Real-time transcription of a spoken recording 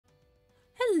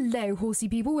Hello, horsey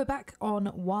people. We're back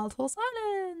on Wild Horse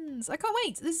Islands. I can't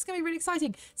wait. This is going to be really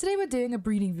exciting. Today we're doing a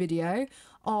breeding video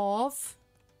of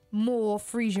more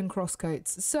Friesian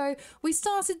crosscoats. So we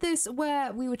started this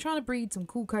where we were trying to breed some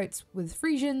cool coats with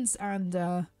Friesians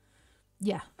and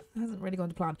yeah, it hasn't really gone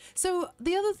to plan. So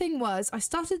the other thing was I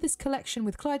started this collection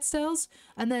with Clydesdales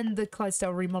and then the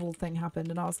Clydesdale remodel thing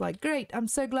happened and I was like, great, I'm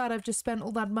so glad I've just spent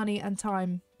all that money and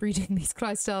time breeding these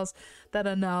Clydesdales that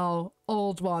are now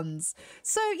old ones.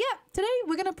 So yeah, today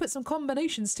we're going to put some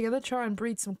combinations together, try and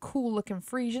breed some cool looking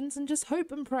Friesians and just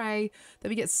hope and pray that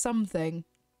we get something.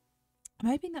 I'm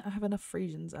hoping that I have enough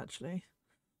Friesians actually.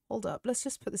 Hold up, let's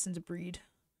just put this into breed.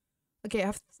 Okay,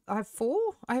 I have four?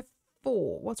 I have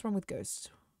 4. What's wrong with Ghost?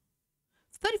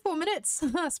 34 minutes.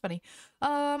 That's funny.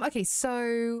 Okay,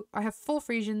 so I have 4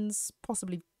 Friesians,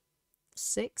 possibly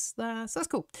 6 there. So that's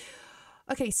cool.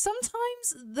 Okay,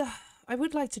 sometimes I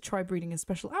would like to try breeding a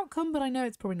special outcome, but I know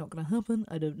it's probably not going to happen.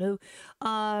 I don't know.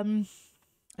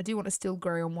 I do want a steel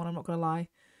grey on one, I'm not going to lie.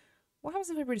 What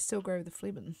happens if I breed a steel grey with the flea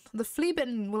bitten? The flea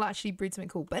bitten will actually breed something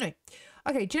cool. But anyway,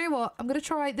 okay, do you know what? I'm going to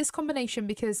try this combination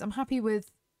because I'm happy with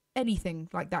anything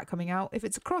like that coming out. If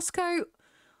it's a crosscoat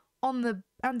on the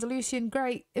Andalusian,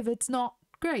 great. If it's not,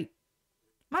 great.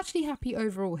 I'm actually happy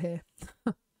overall here.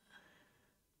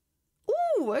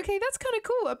 Ooh, okay, that's kind of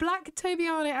cool. A black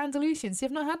Tobiano Andalusian. See,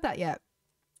 I've not had that yet.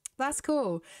 That's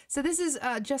cool. So this is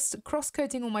just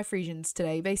cross-coating all my Friesians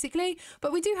today, basically.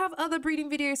 But we do have other breeding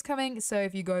videos coming, so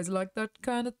if you guys like that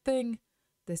kind of thing,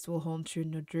 this will haunt you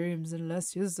in your dreams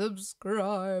unless you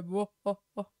subscribe. Oh,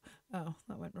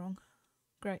 that went wrong.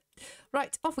 Great.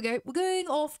 Right, off we go. We're going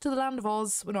off to the Land of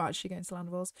Oz. We're not actually going to the Land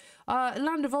of Oz.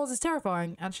 Land of Oz is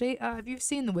terrifying, actually. If you've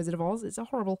seen The Wizard of Oz, it's a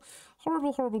horrible,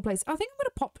 horrible, horrible place. I think I'm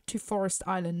going to pop to Forest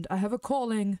Island. I have a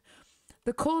calling.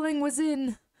 The calling was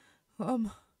in... I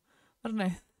don't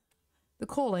know. The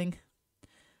calling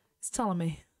is telling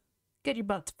me, get your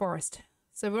butt to Forest.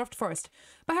 So we're off to Forest.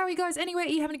 But how are you guys anyway? Are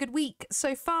you having a good week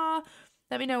so far?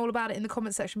 Let me know all about it in the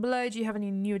comment section below. Do you have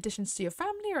any new additions to your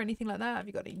family or anything like that? Have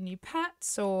you got any new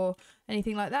pets or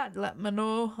anything like that? Let me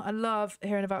know. I love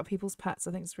hearing about people's pets.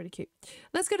 I think it's really cute.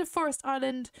 Let's go to Forest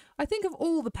Island. I think of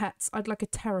all the pets, I'd like a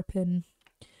terrapin.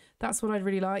 That's what I'd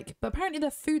really like. But apparently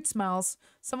their food smells.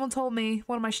 Someone told me,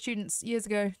 one of my students years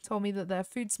ago told me that their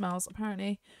food smells,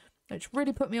 apparently, which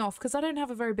really put me off because I don't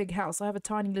have a very big house. I have a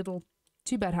tiny little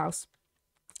 2-bed house.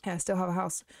 Yeah, I still have a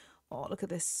house. Oh, look at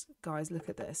this, guys. Look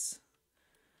at this.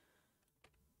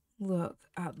 Look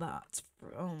at that.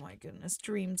 Oh my goodness.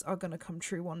 Dreams are going to come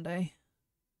true one day.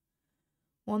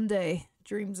 One day,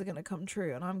 dreams are going to come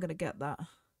true and I'm going to get that.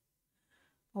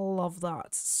 I love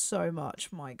that so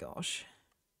much. My gosh.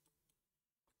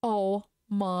 Oh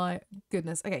my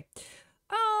goodness. Okay.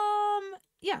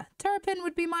 Yeah, terrapin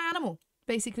would be my animal.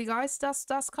 Basically, guys.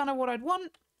 That's kind of what I'd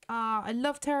want. I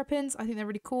love terrapins. I think they're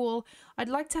really cool. I'd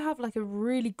like to have like a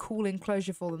really cool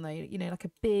enclosure for them though. You know, like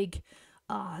a big...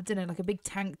 I don't know, like a big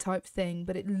tank type thing,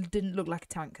 but it didn't look like a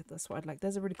tank. That's what I'd like.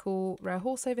 There's a really cool rare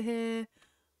horse over here.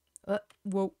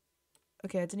 Whoa.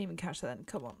 Okay, I didn't even catch that then.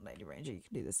 Come on, Lady Ranger, you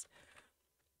can do this.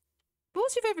 But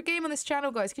what's your favourite game on this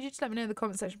channel, guys? Could you just let me know in the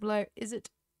comment section below? Is it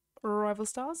Rival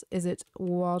Stars? Is it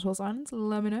Wild Horse Islands?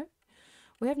 Let me know.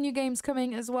 We have new games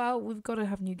coming as well. We've got to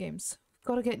have new games.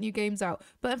 Got to get new games out.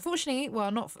 But unfortunately,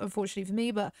 well, not unfortunately for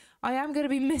me, but I am going to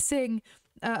be missing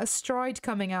a stride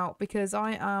coming out because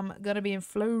I am going to be in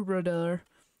Flowrider.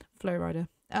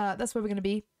 That's where we're going to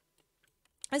be.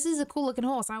 This is a cool looking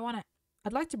horse. I want it.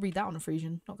 I'd like to breed that on a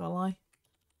Friesian, not going to lie.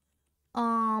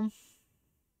 Well,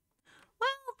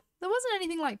 there wasn't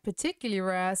anything like particularly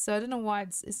rare, so I don't know why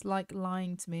it's like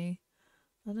lying to me.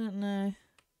 I don't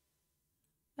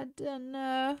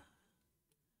know.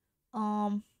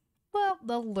 Well,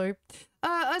 that'll do.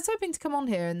 I was hoping to come on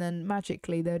here and then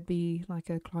magically there'd be like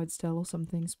a Clydesdale or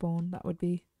something spawn. That'd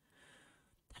be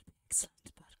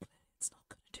excellent, but it's not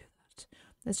going to do that.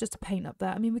 There's just a paint up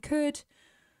there. I mean, we could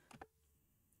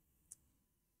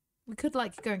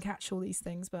like go and catch all these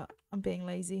things, but I'm being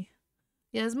lazy.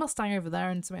 Yeah, there's a Mustang over there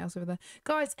and something else over there.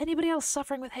 Guys, anybody else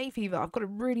suffering with hay fever? I've got it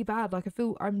really bad. Like I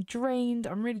feel I'm drained.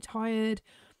 I'm really tired.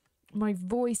 My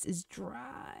voice is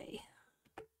dry.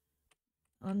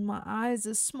 And my eyes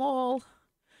are small.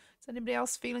 Is anybody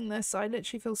else feeling this? I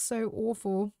literally feel so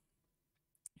awful.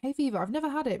 Hay fever. I've never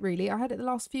had it really. I had it the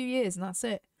last few years and that's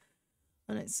it.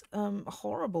 And it's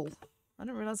horrible. I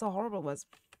didn't realise how horrible it was.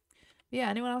 But yeah,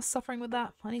 anyone else suffering with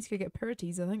that? I need to go get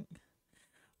Purities, I think.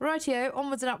 Rightio,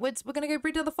 onwards and upwards. We're going to go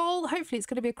breed another foal. Hopefully it's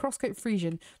going to be a crosscoat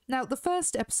Friesian. Now, the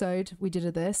first episode we did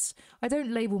of this, I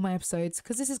don't label my episodes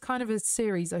because this is kind of a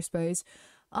series, I suppose.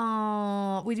 We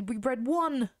bred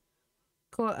one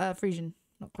Friesian.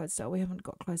 Not Clydesdale. We haven't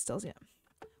got Clydesdales yet.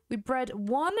 We bred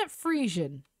one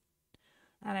Friesian.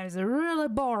 And it was a really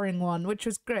boring one, which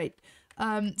was great.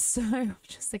 So I'm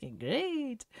just thinking,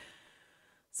 great.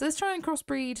 So let's try and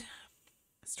crossbreed.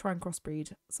 Let's try and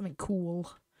crossbreed something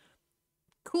cool.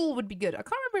 Cool would be good. I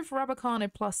can't remember if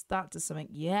Rabicano plus that does something.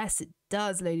 Yes, it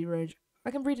does, Lady Range.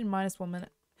 I can breed in -1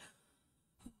 minute.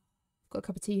 Got a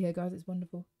cup of tea here, guys. It's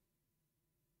wonderful.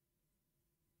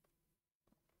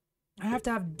 I have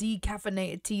to have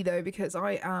decaffeinated tea, though, because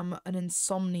I am an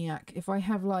insomniac. If I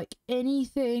have, like,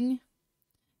 anything...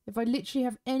 If I literally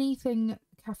have anything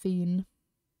caffeine...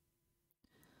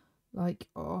 Like,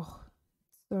 oh,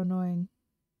 it's so annoying.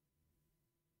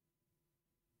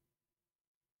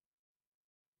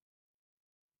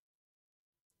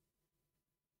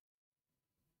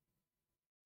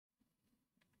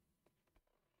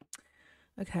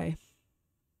 Okay.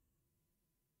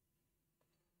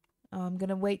 I'm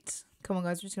gonna wait. Come on,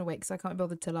 guys. We're just gonna wait because I can't be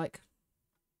bothered to, like...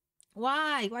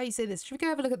 Why? Why you say this? Should we go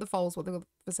have a look at the foals, what they've got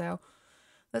for sale?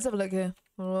 Let's have a look here.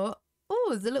 Oh,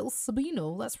 there's a little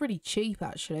Sabino. That's really cheap,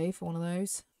 actually, for one of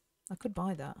those. I could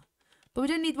buy that. But we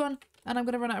don't need one, and I'm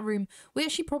going to run out of room. We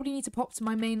actually probably need to pop to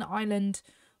my main island,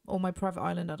 or my private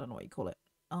island. I don't know what you call it.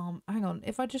 Hang on.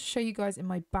 If I just show you guys in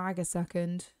my bag a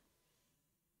second.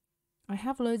 I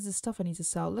have loads of stuff I need to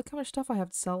sell. Look how much stuff I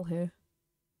have to sell here.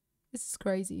 This is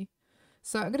crazy.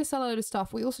 So I'm going to sell a load of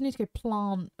stuff. We also need to go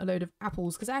plant a load of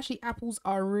apples, because actually apples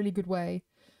are a really good way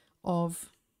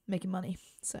of making money.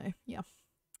 So, yeah.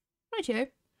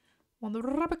 Rightio. On the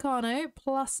Rabicano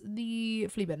plus the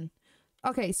flea bin.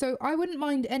 Okay, so I wouldn't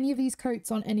mind any of these coats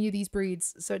on any of these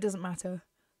breeds, so it doesn't matter.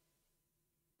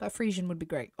 That Friesian would be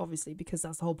great, obviously, because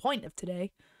that's the whole point of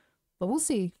today. But we'll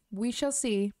see. We shall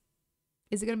see.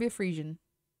 Is it going to be a Friesian?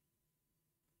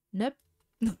 Nope.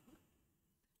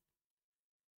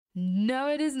 No,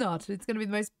 it is not. It's going to be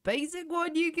the most basic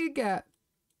one you could get.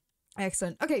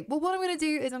 Excellent. Okay, well, what I'm going to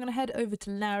do is I'm going to head over to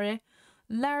Larry.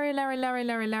 Larry.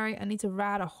 I need to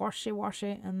ride a horsey,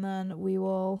 and then we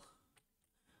will...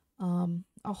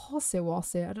 a horsey.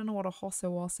 I don't know what a horsey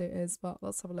is, but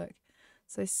let's have a look.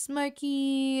 So,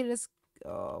 Smokey, let's...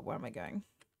 Oh, where am I going?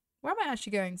 Where am I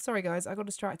actually going? Sorry, guys, I got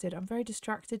distracted. I'm very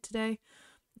distracted today.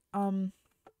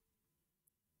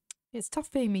 It's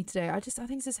tough being me today. I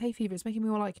think it's this hay fever. It's making me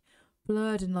all, like,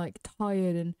 blurred and, like,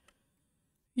 tired and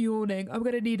yawning. I'm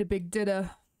gonna need a big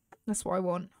dinner. That's what I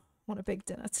want. I want a big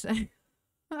dinner today.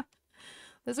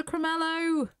 There's a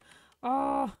Cremello.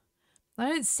 Oh, I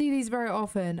don't see these very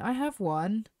often. I have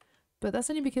one, but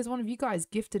that's only because one of you guys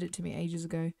gifted it to me ages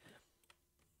ago,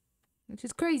 which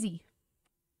is crazy.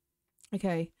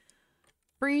 Okay,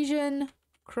 Friesian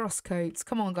crosscoats.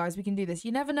 Come on, guys, we can do this.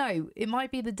 You never know. It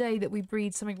might be the day that we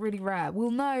breed something really rare.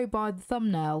 We'll know by the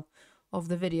thumbnail of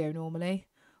the video normally.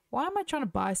 Why am I trying to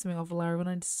buy something off Valeria when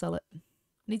I need to sell it? I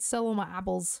need to sell all my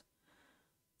apples.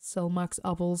 Sell max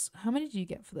apples. How many did you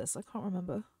get for this? I can't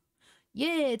remember.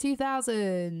 Yeah,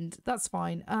 2,000. That's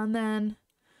fine. And then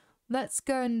let's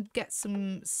go and get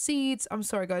some seeds. I'm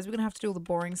sorry, guys. We're going to have to do all the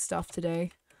boring stuff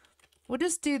today. We'll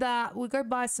just do that. We'll go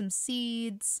buy some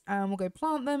seeds and we'll go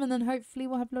plant them. And then hopefully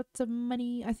we'll have lots of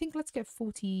money. I think let's get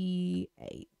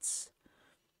 48.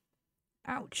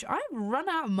 Ouch. I've run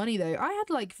out of money, though. I had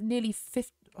like nearly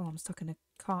 50... Oh, I'm stuck in a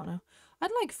cart now. I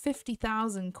had like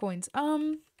 50,000 coins.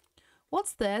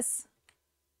 What's this?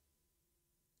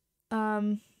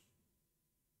 Join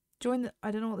the...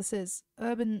 I don't know what this is.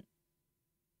 Urban...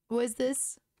 What is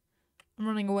this? I'm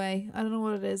running away. I don't know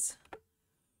what it is.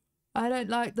 I don't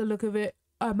like the look of it.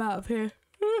 I'm out of here.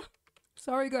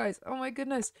 Sorry, guys. Oh my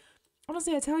goodness.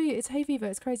 Honestly, I tell you, it's hay fever.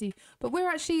 It's crazy. But we're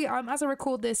actually, as I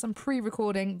record this, I'm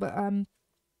pre-recording, but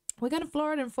we're going to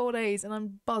Florida in 4 days, and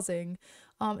I'm buzzing.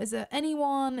 Is there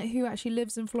anyone who actually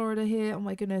lives in Florida here? Oh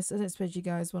my goodness. I don't suppose you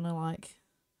guys want to, like,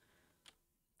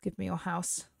 give me your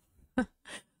house. That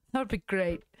would be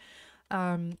great.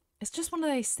 It's just one of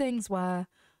those things where,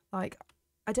 like,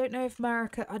 I don't know if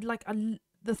America,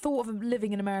 the thought of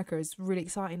living in America is really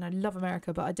exciting. I love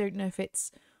America, but I don't know if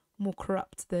it's more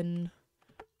corrupt than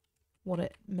what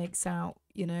it makes out,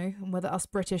 you know, and whether us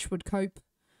British would cope.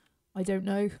 I don't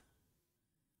know.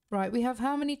 Right, we have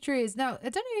how many trees? Now, I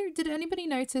don't know, did anybody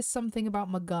notice something about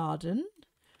my garden?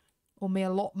 Or my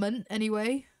allotment,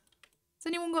 anyway? Has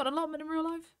anyone got an allotment in real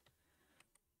life?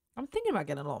 I'm thinking about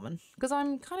getting an allotment, because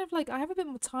I'm kind of like, I have a bit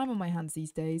more time on my hands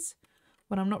these days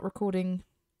when I'm not recording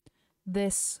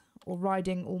this or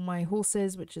riding all my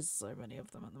horses, which is so many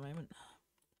of them at the moment.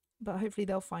 But hopefully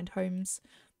they'll find homes,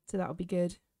 so that'll be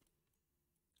good.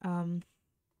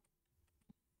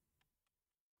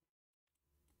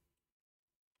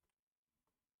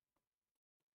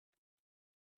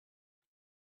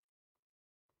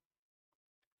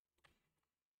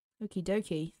 Okie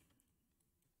dokie.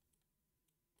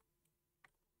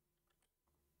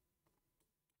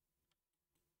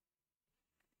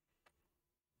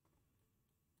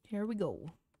 Here we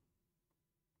go.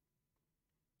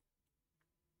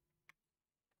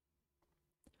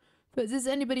 But does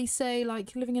anybody say,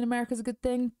 like, living in America is a good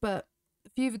thing? But a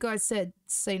few of you guys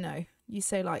say no. You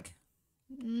say, like,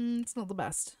 it's not the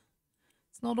best.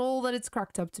 It's not all that it's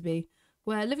cracked up to be.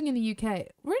 Where living in the UK...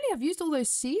 Really? I've used all those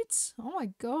seeds? Oh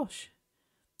my gosh.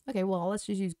 Okay, well, let's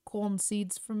just use corn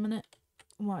seeds for a minute.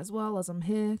 Might as well, as I'm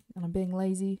here and I'm being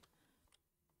lazy.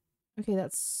 Okay,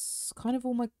 that's kind of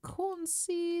all my corn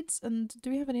seeds. And do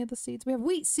we have any other seeds? We have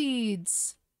wheat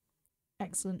seeds!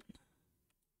 Excellent.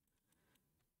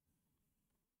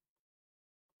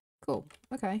 Cool.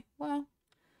 Okay, well.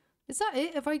 Is that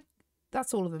it?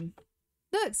 That's all of them.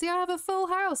 Look, see, I have a full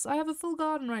house. I have a full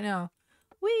garden right now.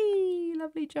 Whee!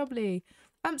 Lovely jubbly.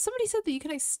 Somebody said that you can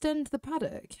extend the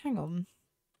paddock. Hang on.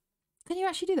 Can you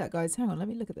actually do that, guys? Hang on, let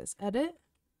me look at this. Edit.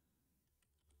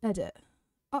 Edit.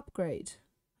 Upgrade.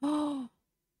 Oh,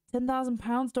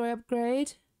 £10,000. Do I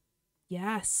upgrade?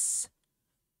 Yes.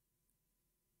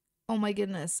 Oh my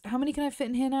goodness. How many can I fit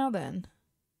in here now then?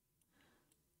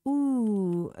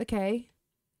 Ooh, okay.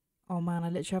 Oh man, I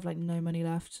literally have like no money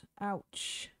left.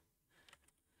 Ouch.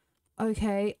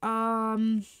 Okay,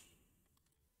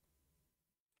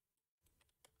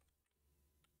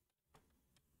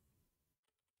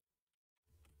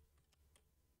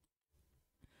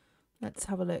 let's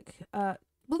have a look.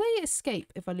 Will they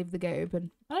escape if I leave the gate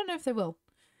open? I don't know if they will.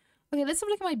 Okay, let's have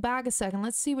a look at my bag a second.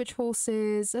 Let's see which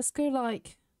horses. Let's go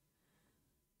like...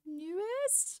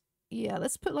 newest? Yeah,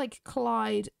 let's put like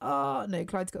Clyde. Oh, no,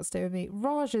 Clyde's got to stay with me.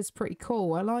 Raja's pretty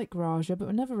cool. I like Raja, but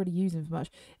we never really use him for much.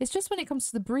 It's just when it comes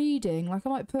to the breeding, like I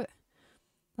might put...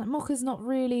 Like Mokka's not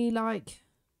really like...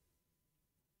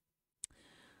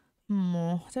 I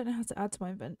don't know how to add to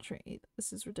my inventory.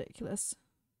 This is ridiculous.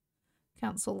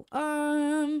 Cancel.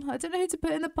 I don't know who to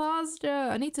put in the pasture.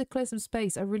 I need to clear some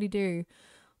space. I really do.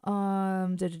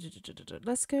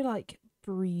 Let's go like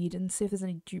breed and see if there's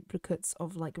any duplicates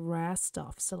of like rare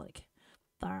stuff. So like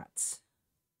that.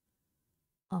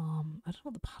 I don't know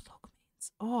what the padlock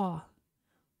means. Oh.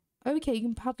 Okay, you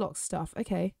can padlock stuff.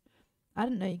 Okay. I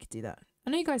didn't know you could do that.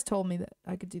 I know you guys told me that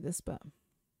I could do this, but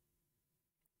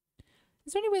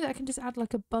is there any way that I can just add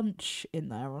like a bunch in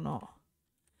there or not?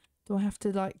 Do I have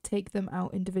to like take them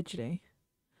out individually?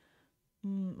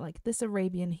 Like this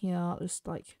Arabian here, just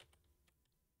like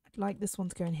I'd like this one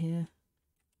to go in here.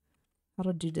 How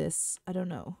to do this? I don't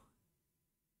know.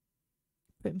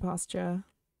 Put in pasture.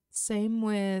 Same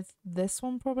with this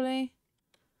one probably.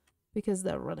 Because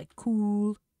they're really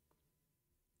cool.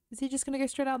 Is he just gonna go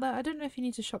straight out there? I don't know if you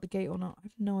need to shut the gate or not. I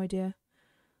have no idea.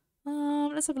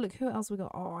 Let's have a look. Who else we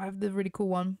got? Oh, I have the really cool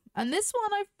one. And this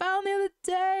one I found the other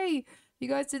day. You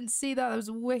guys didn't see that. That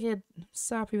was wicked. I'm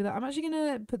so happy with that. I'm actually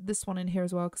gonna put this one in here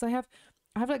as well because I have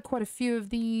like quite a few of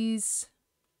these.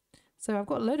 So I've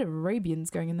got a load of Arabians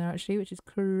going in there actually, which is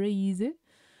crazy.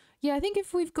 Yeah, I think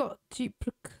if we've got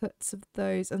duplicates of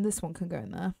those, and this one can go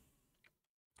in there.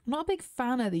 I'm not a big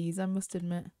fan of these, I must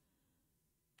admit.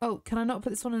 Oh, can I not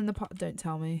put this one in the pot? Don't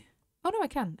tell me. Oh no, I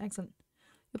can. Excellent.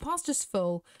 The pasture's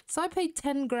full. So I paid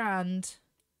 10 grand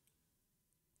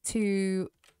to...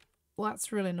 Well,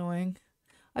 that's really annoying.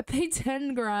 I paid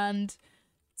 10 grand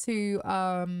to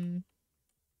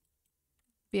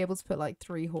be able to put like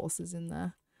 3 horses in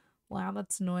there. Wow,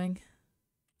 that's annoying.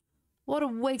 What a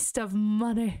waste of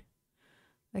money.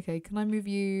 Okay, can I move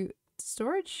you to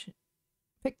storage?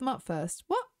 Pick them up first.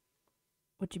 What?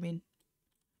 What do you mean?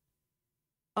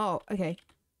 Oh, okay.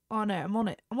 Oh no, I'm on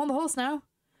it. I'm on the horse now.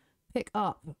 Pick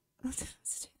up.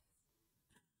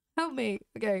 Help me.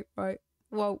 Okay, right.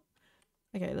 Whoa.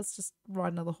 Okay, let's just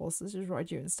ride another horse. Let's just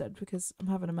ride you instead because I'm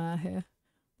having a mare here.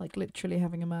 Like literally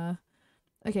having a mare.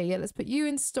 Okay, yeah, let's put you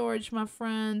in storage, my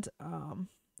friend.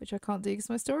 Which I can't do because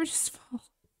my storage is full.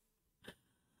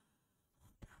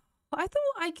 I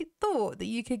thought that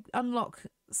you could unlock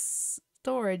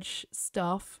storage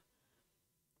stuff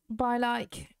by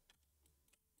like...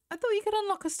 I thought you could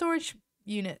unlock a storage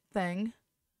unit thing.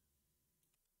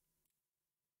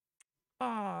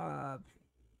 By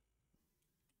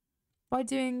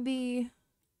doing the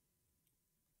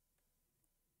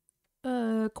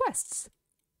quests.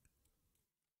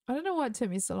 I don't know why it took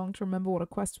me so long to remember what a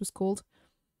quest was called.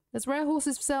 There's rare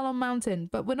horses for sale on mountain,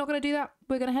 but we're not going to do that.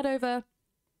 We're going to head over.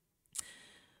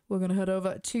 We're going to head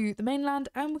over to the mainland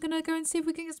and we're going to go and see if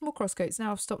we can get some more crosscoats.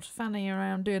 Now I've stopped fanning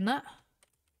around doing that.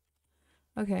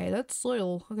 Okay, that's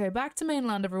soil. Okay, back to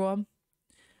mainland, everyone.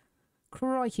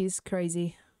 Crikey's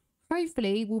crazy.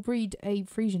 hopefully we'll breed a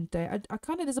Friesian today. I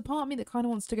kind of, there's a part of me that kind of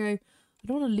wants to go, I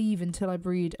don't want to leave until I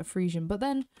breed a Friesian, but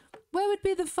then where would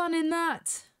be the fun in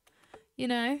that? You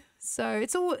know? So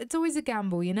it's always a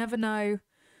gamble. You never know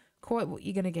quite what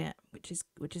you're going to get, which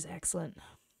is excellent,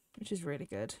 which is really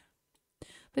good.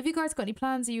 But have you guys got any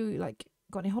plans? Are you like,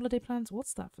 got any holiday plans?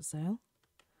 What's that for sale?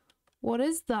 What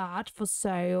is that for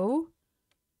sale?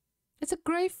 It's a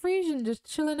grey Friesian just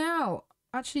chilling out.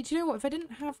 Actually, do you know what? If I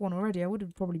didn't have one already, I would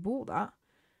have probably bought that.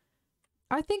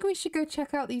 I think we should go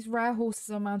check out these rare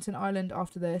horses on Mountain Island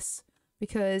after this.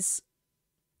 Because,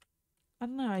 I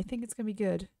don't know, I think it's going to be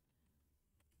good.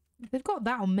 If they've got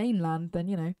that on mainland, then,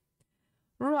 you know.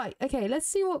 Right, okay, let's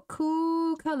see what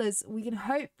cool colours we can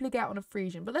hopefully get on a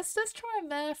Friesian. But let's try a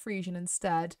mare Friesian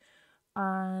instead.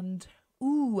 And,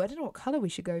 ooh, I don't know what colour we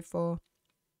should go for.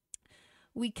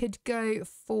 We could go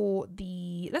for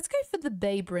the... Let's go for the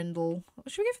bay brindle.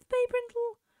 Should we go for the bay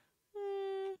brindle?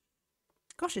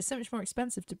 Gosh, it's so much more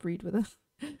expensive to breed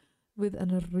with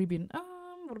an Arabian.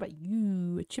 What about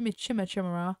you? A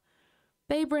chimera.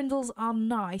 Bay brindles are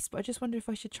nice, but I just wonder if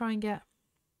I should try and get...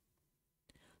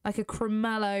 Like a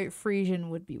Cremello Friesian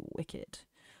would be wicked.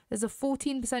 There's a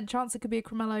 14% chance it could be a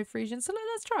Cremello Friesian, so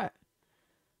let's try it.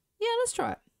 Yeah, let's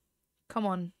try it. Come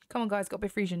on, guys, got to be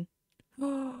Friesian.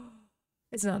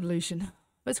 It's an Andalusian.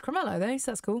 But it's Cremello though,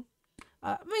 so that's cool.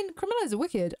 I mean, Cremellos are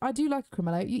wicked. I do like a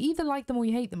Cremello. You either like them or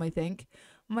you hate them, I think.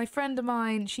 My friend of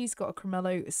mine, she's got a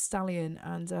Cremello stallion,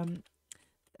 and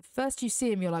first you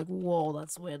see him, you're like, whoa,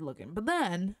 that's weird looking. But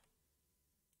then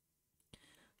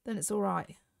it's all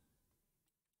right.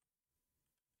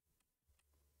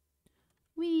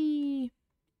 Whee!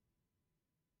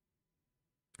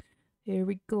 Here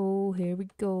we go, here we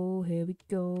go, here we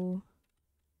go.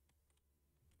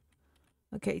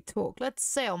 Okay, talk. Let's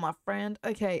sail, my friend.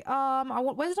 Okay, where did I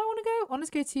want to go? I want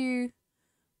to go to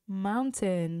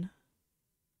mountain.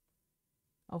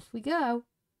 Off we go.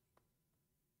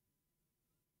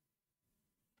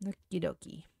 Okie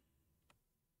dokie.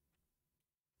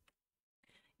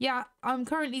 Yeah, I'm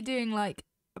currently doing like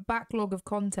a backlog of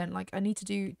content. Like I need to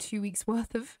do 2 weeks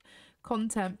worth of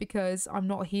content because I'm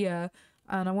not here,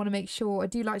 and I want to make sure I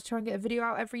do like to try and get a video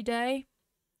out every day.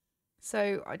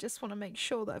 So I just want to make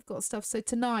sure that I've got stuff. So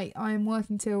tonight I am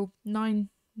working till 9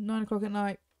 o'clock at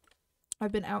night.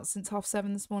 I've been out since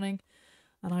 7:30 this morning,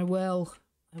 and I will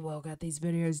get these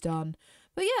videos done.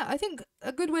 But yeah, I think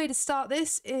a good way to start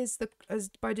this is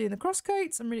by doing the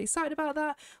crosscoats. I'm really excited about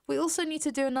that. We also need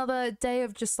to do another day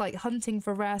of just like hunting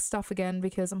for rare stuff again,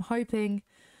 because I'm hoping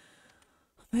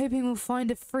we'll find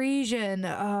a Friesian.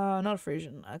 Not a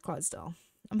Friesian, a Clydesdale.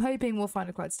 I'm hoping we'll find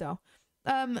a Clydesdale.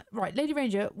 Right, Lady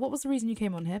Ranger, what was the reason you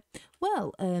came on here?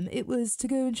 Well, it was to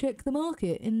go and check the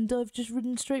market, and I've just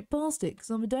ridden straight past it because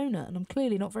I'm a donut and I'm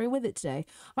clearly not very with it today.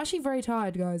 I'm actually very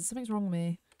tired, guys. Something's wrong with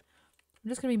me. I'm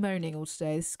just going to be moaning all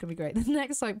today. This is going to be great. The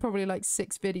next, probably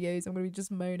 6 videos, I'm going to be just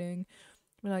moaning.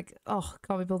 I'm like, oh,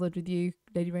 can't be bothered with you,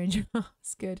 Lady Ranger.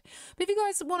 It's good. But if you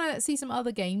guys want to see some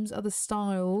other games, other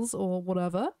styles or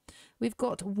whatever, we've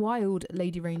got Wild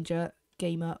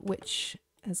LadyRangerGamer, which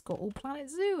has got All Planet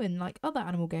Zoo and other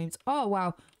animal games. Oh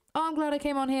wow. Oh, I'm glad I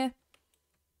came on here.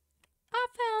 I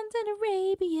found an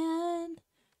Arabian,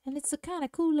 and it's a kind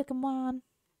of cool looking one.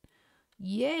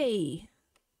 Yay.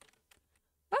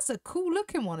 That's a cool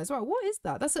looking one as well. What is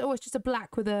that? It's just a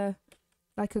black with a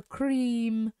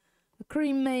cream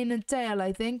mane and tail,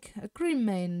 I think. A cream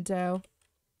mane and tail.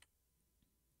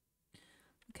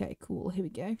 Okay, cool. Here we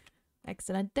go.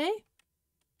 Excellent day.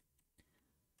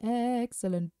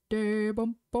 Excellent day.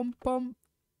 Bum, bum, bum.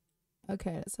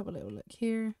 Okay, let's have a little look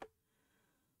here.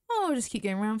 Oh, I'll just keep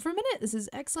going around for a minute. This is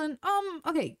excellent.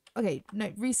 Okay,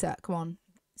 no, reset. Come on.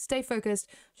 Stay focused.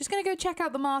 Just going to go check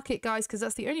out the market, guys, because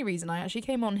that's the only reason I actually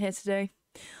came on here today.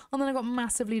 And then I got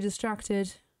massively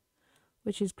distracted,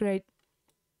 which is great.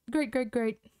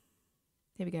 Great.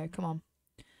 Here we go. Come on.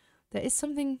 There is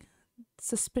something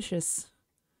suspicious.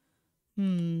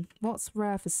 What's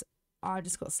rare for... I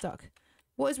just got stuck.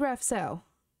 What is rare for sale?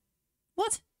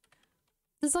 What?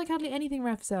 There's hardly anything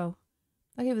rare for sale.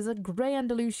 Okay, there's a grey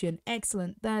Andalusian.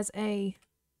 Excellent. There's a...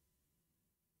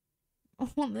 I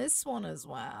want this one as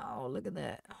well. Look at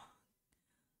that.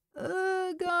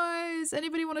 Guys,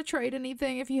 anybody want to trade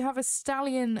anything? If you have a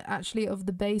stallion, actually, of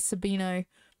the base Sabino,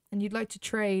 and you'd like to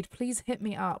trade, please hit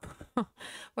me up.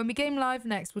 When we game live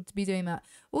next, we'll be doing that.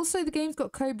 Also, the game's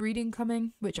got co-breeding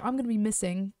coming, which I'm going to be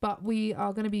missing, but we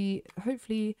are going to be,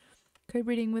 hopefully...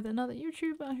 co-breeding with another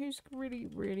YouTuber who's really,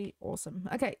 really awesome.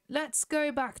 Okay, let's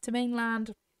go back to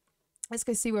mainland. Let's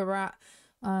go see where we're at.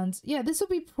 And yeah, this will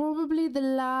be probably the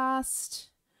last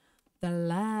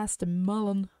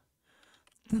mullen.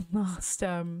 The last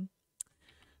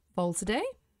foal today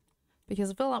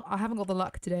because I feel like I haven't got the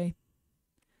luck today,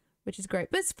 which is great.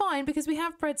 But it's fine because we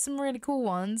have bred some really cool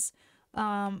ones.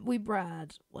 We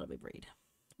bred, what did we breed?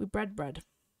 We bred.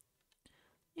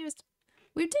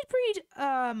 We did breed,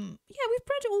 yeah, we've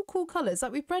bred all cool colours.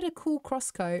 Like, we've bred a cool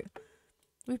crosscoat.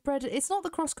 We've bred, it's not the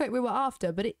crosscoat we were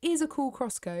after, but it is a cool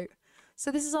crosscoat. So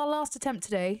this is our last attempt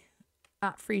today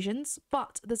at Friesians,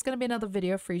 but there's going to be another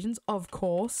video of Friesians, of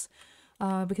course,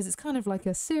 because it's kind of like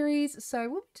a series. So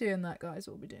we'll be doing that, guys.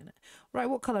 We'll be doing it. Right,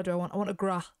 what colour do I want? I want a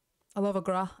gras. I love a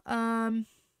gras. I've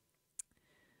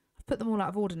put them all out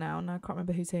of order now, and I can't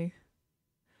remember who's who.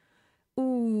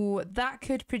 Ooh, that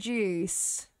could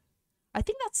produce... I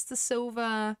think that's the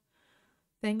silver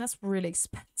thing. That's really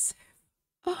expensive.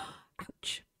 Oh,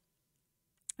 ouch.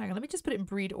 Hang on, let me just put it in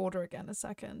breed order again a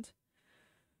second.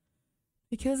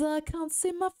 Because I can't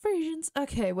see my Friesians.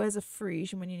 Okay, where's a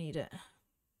Friesian when you need it?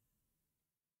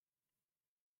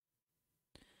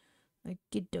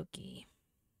 Okie dokie.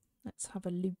 Let's have a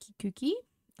looky cookie.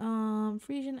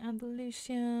 Friesian,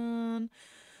 Andalusian.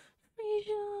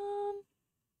 Friesian.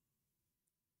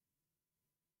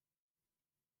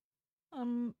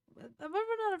 Have I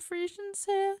run out of Friesians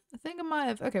here? I think I might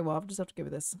have. Okay, well, I'll just have to go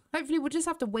with this. Hopefully, we'll just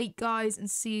have to wait, guys, and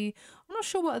see. I'm not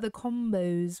sure what other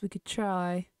combos we could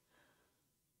try.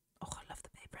 Oh, I love the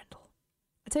bay brindle.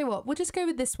 I tell you what, we'll just go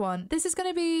with this one. This is going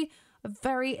to be a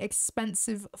very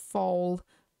expensive foal,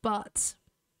 but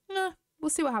we'll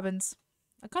see what happens.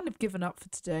 I've kind of given up for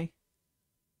today.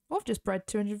 Oh, I've just bred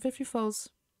 250 foals.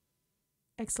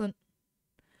 Excellent.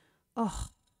 Oh.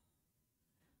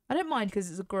 I don't mind because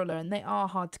it's a griller and they are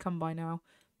hard to come by now.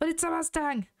 But it's a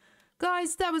Mustang.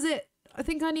 Guys, that was it. I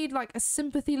think I need like a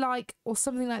sympathy like or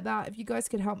something like that. If you guys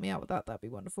could help me out with that, that'd be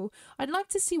wonderful. I'd like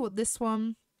to see what this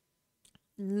one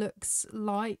looks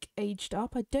like aged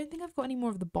up. I don't think I've got any more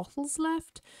of the bottles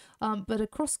left. But a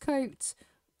crosscoat,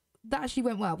 that actually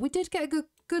went well. We did get a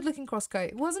good looking crosscoat.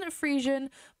 It wasn't a Friesian,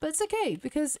 but it's okay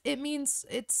because it means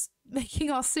it's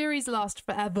making our series last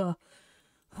forever.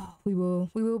 Oh, we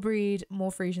will breed more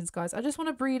Friesians, guys. I just want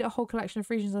to breed a whole collection of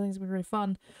Friesians. I think it's been really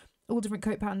fun. All different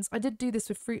coat patterns. I did do this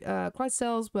with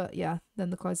Clydesdales, but yeah, then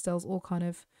the Clydesdales all kind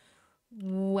of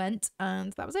went,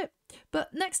 and that was it.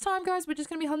 But next time, guys, we're just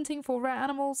going to be hunting for rare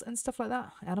animals and stuff like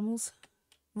that. Animals?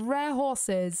 Rare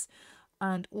horses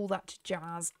and all that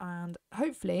jazz. And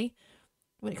hopefully,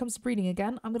 when it comes to breeding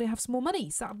again, I'm going to have some more money,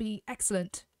 so that'll be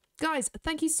excellent. Guys,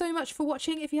 thank you so much for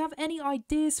watching. If you have any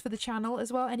ideas for the channel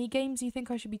as well, any games you think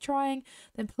I should be trying,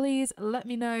 then please let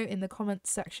me know in the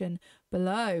comments section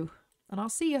below. And I'll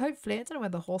see you hopefully. I don't know where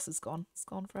the horse has gone. It's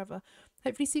gone forever.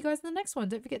 Hopefully see you guys in the next one.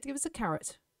 Don't forget to give us a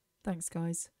carrot. Thanks,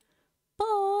 guys.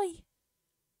 Bye.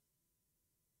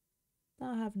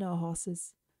 I have no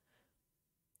horses.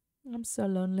 I'm so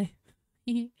lonely.